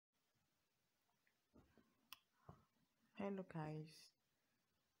Hello guys,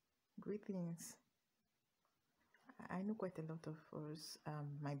 greetings. I know quite a lot of us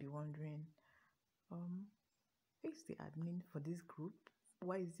might be wondering, um, who's the admin for this group?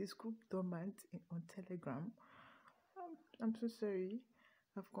 Why is this group dormant on Telegram? I'm so sorry.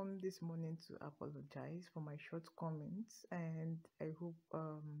 I've come this morning to apologize for my shortcomings, and I hope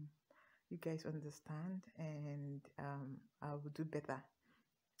you guys understand, and I will do better.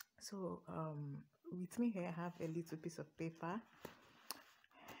 So with me here, I have a little piece of paper,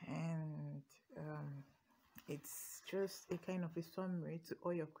 and it's just a kind of a summary to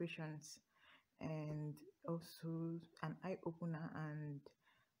all your questions, and also an eye opener, and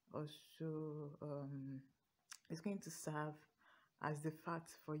also it's going to serve as the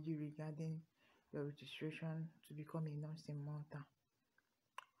facts for you regarding your registration to become a nurse in Malta.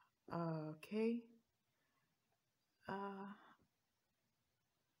 Okay.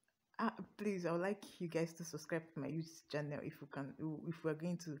 Please, I would like you guys to subscribe to my YouTube channel if you can. If we're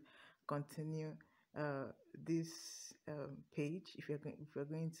going to continue this page, if we're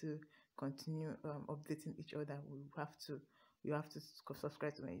going to continue updating each other, you have to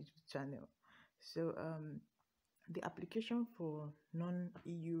subscribe to my YouTube channel. So the application for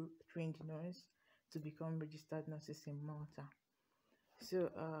non-EU trained nurse to become registered nurses in Malta.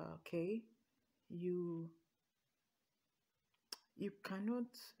 So okay, you cannot,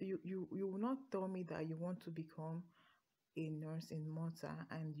 you will not tell me that you want to become a nurse in Malta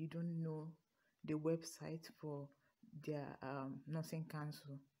and you don't know the website for their nursing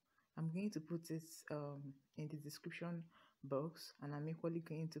council. I'm going to put it in the description box, and I'm equally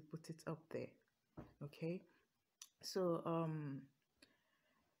going to put it up there. Okay, so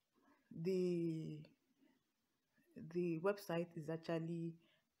the website is actually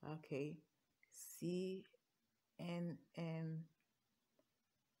okay, CNM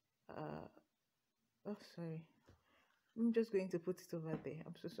oh sorry, I'm just going to put it over there.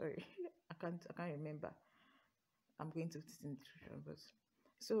 I'm so sorry. I can't remember. I'm going to put it in the description box.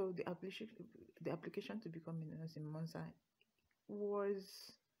 So the application to become a nurse in Malta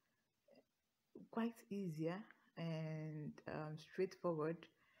was quite easier and straightforward,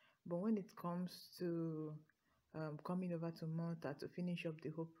 but when it comes to coming over to Malta to finish up the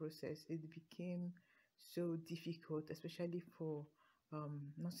whole process, it became so difficult, especially for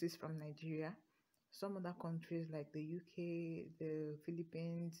nurses from Nigeria. Some other countries like the UK, the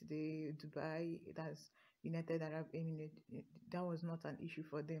Philippines, the Dubai, that's United Arab Emirates, that was not an issue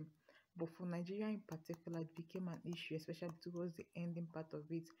for them. But for Nigeria in particular, it became an issue, especially towards the ending part of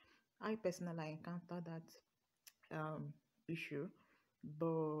it. I personally encountered that issue,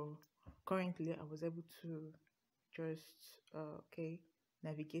 but currently I was able to just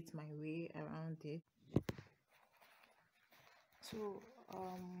navigate my way around it. So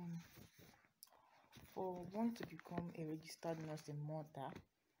for one to become a registered nurse in Malta,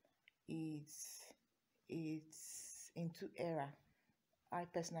 it's in two era. I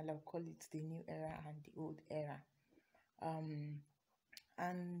personally call it the new era and the old era.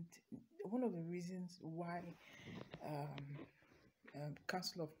 And one of the reasons why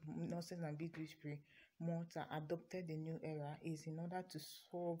Council of Nurses and Midwifery Malta adopted the new era is in order to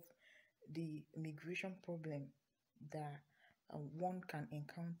solve the immigration problem that one can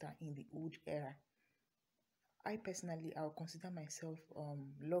encounter in the old era. I personally, I'll consider myself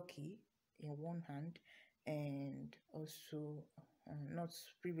lucky in one hand, and also not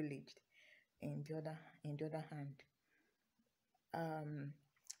privileged in the other hand.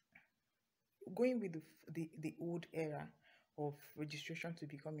 Going with the old era of registration to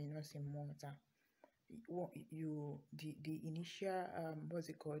become a nurse in Malta, the initial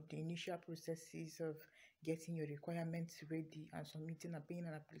the initial processes of getting your requirements ready and submitting and paying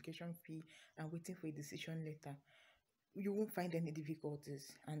an application fee and waiting for a decision letter, you won't find any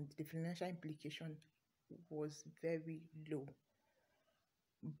difficulties, and the financial implication was very low.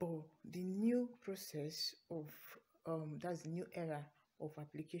 But the new process of that's the new era of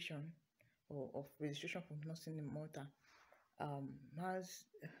application or of registration for nursing in Malta has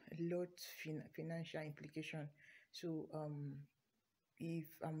a lot financial implication. So if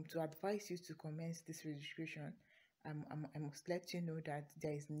I'm to advise you to commence this registration, I must let you know that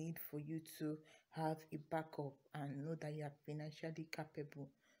there is need for you to have a backup and know that you are financially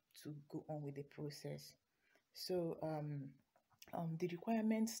capable to go on with the process. So the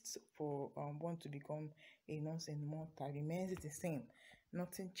requirements for one to become a nurse in Malta remains the same.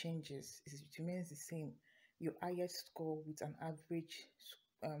 Nothing changes. It remains the same. Your IELTS score with an average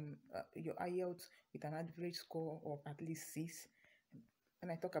your IELTS with an average score of at least 6. When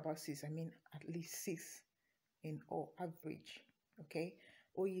I talk about 6, I mean at least 6 in all average. Okay,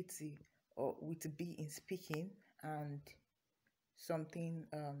 OET or with B in speaking and something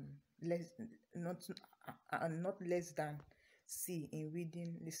less, not not less than C in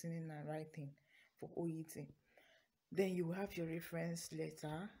reading, listening, and writing for OET. Then you have your reference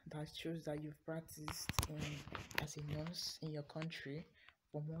letter that shows that you've practiced as a nurse in your country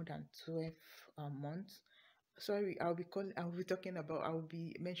for more than 12 months. Sorry, I'll be talking about, I'll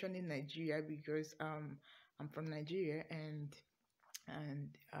be mentioning Nigeria because I'm from Nigeria, and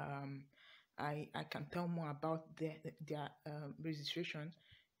I can tell more about their registration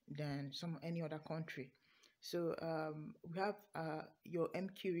than any other country. So we have your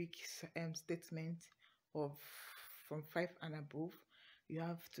MQIC statement of from 5 and above. You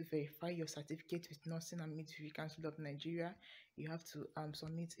have to verify your certificate with Nursing and Midwifery Council of Nigeria. You have to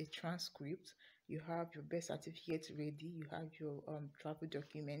submit a transcript. You have your birth certificate ready. You have your travel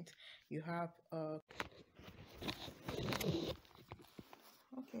document. You have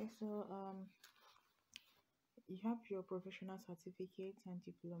okay, so you have your professional certificate and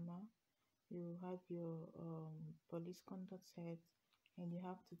diploma. You have your police conduct set, and you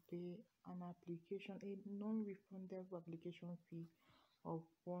have to pay an application, a non-refundable application fee of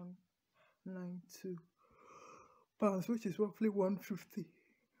 192 pounds, which is roughly 150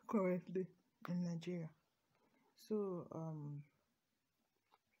 currently in Nigeria. So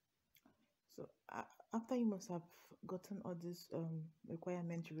after you must have gotten all these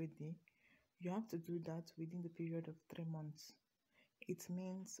requirements ready, you have to do that within the period of 3 months. It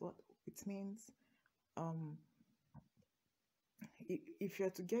means what? It means um if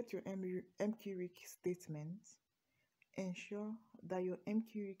you're to get your MQRIC statement, ensure that your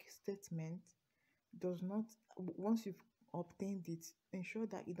MQRIC statement does not, once you've obtained it, ensure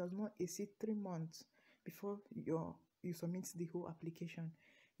that it does not exceed 3 months before you submit the whole application.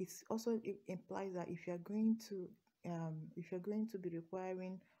 It implies that if you're going to be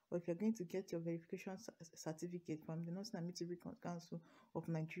requiring, or if you're going to get your verification certificate from the Nursing and Midwifery Council of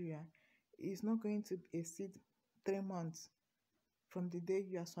Nigeria, it's not going to exceed 3 months from the day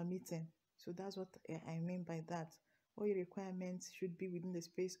you are submitting. So that's what I mean by that. All your requirements should be within the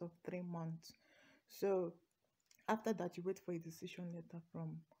space of 3 months. So after that, you wait for a decision letter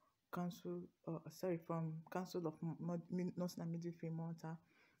from Council of Nursing and Midwifery Malta.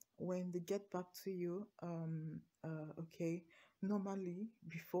 When they get back to you, okay, normally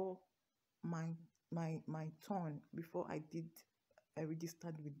before my turn, before I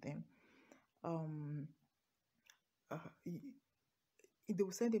registered with them, uh, they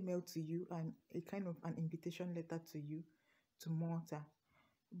will send a mail to you and a kind of an invitation letter to you to Malta.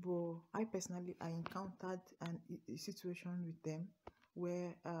 But I encountered a situation with them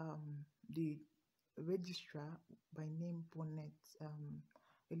where the registrar, by name Bonnet,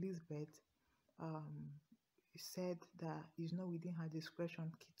 Elizabeth, said that it's not within her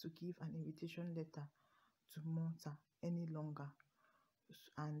discretion to give an invitation letter to Malta any longer.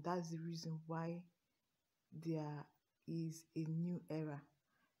 And that's the reason why there is a new era,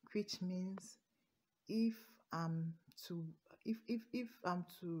 which means if I'm to if I'm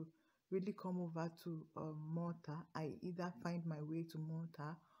to really come over to Malta, I either find my way to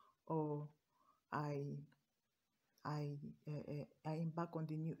Malta, or I I embark on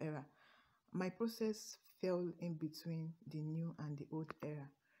the new era. My process fell in between the new and the old era.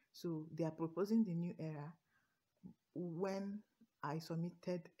 So they are proposing the new era when I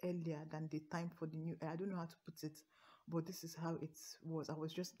submitted earlier than the time for the new era. I don't know how to put it, but this is how it was. I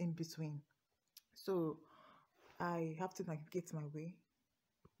was just in between. So I have to navigate my way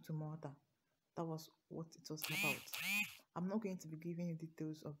to Malta. That was what it was about. I'm not going to be giving you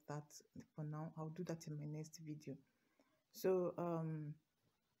details of that for now. I'll do that in my next video. So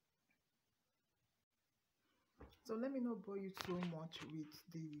let me not bore you too much with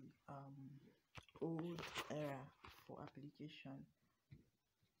the old era for application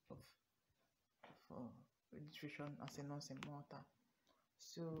of for registration as a nurse in Malta.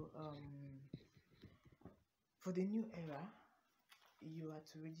 So for the new era, you are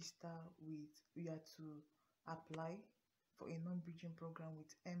to apply for a non-bridging program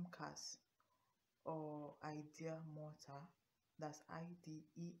with MCAS or IDEA Malta, that's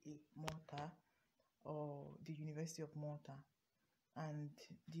IDEA Malta, or the University of Malta. And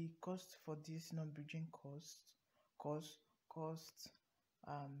the cost for this non-bridging cost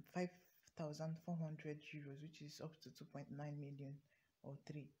 5,400 euros, which is up to 2.9 million or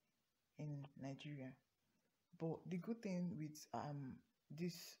 3 in Nigeria. But the good thing with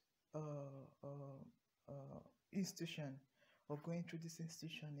this institution, or going through this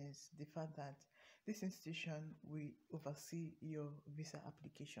institution, is the fact that this institution will oversee your visa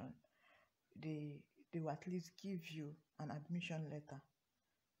application. They will at least give you an admission letter.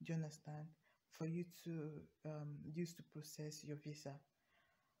 Do you understand? for you to use to process your visa.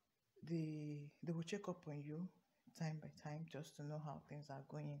 They will check up on you time by time just to know how things are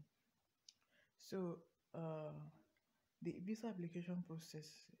going. So uh, the visa application process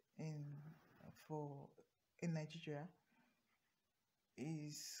in for in Nigeria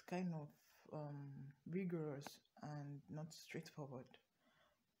is kind of rigorous and not straightforward.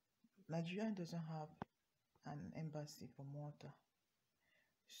 Nigeria doesn't have an embassy for Malta,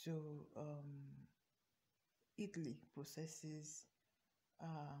 so Italy processes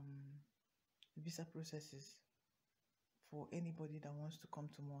um, visa processes for anybody that wants to come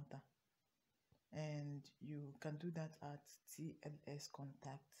to Malta, and you can do that at TLS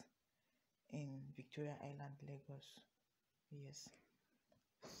Contact in Victoria Island, Lagos. Yes.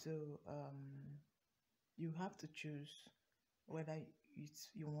 So you have to choose whether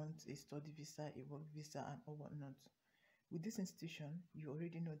you want a study visa, a work visa, and or whatnot. With this institution, you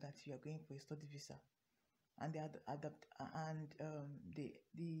already know that you are going for a study visa, and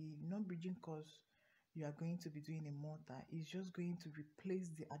the non-bridging course you are going to be doing in Malta is just going to replace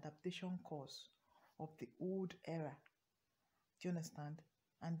the adaptation course of the old era. Do you understand?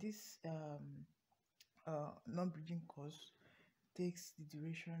 And this non-bridging course takes the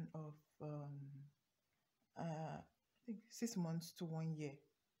duration of I think 6 months to 1 year.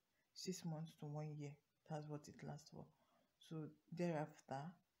 6 months to 1 year. That's what it lasts for. So thereafter,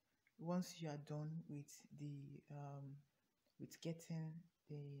 once you are done with getting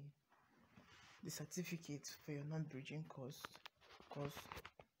the certificate for your non-bridging course,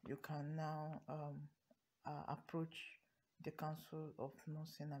 you can now approach the Council of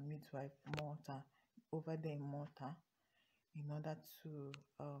Nursing and Midwife Malta over there in Malta in order to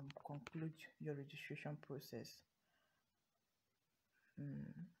conclude your registration process. I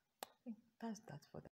think that's that for that.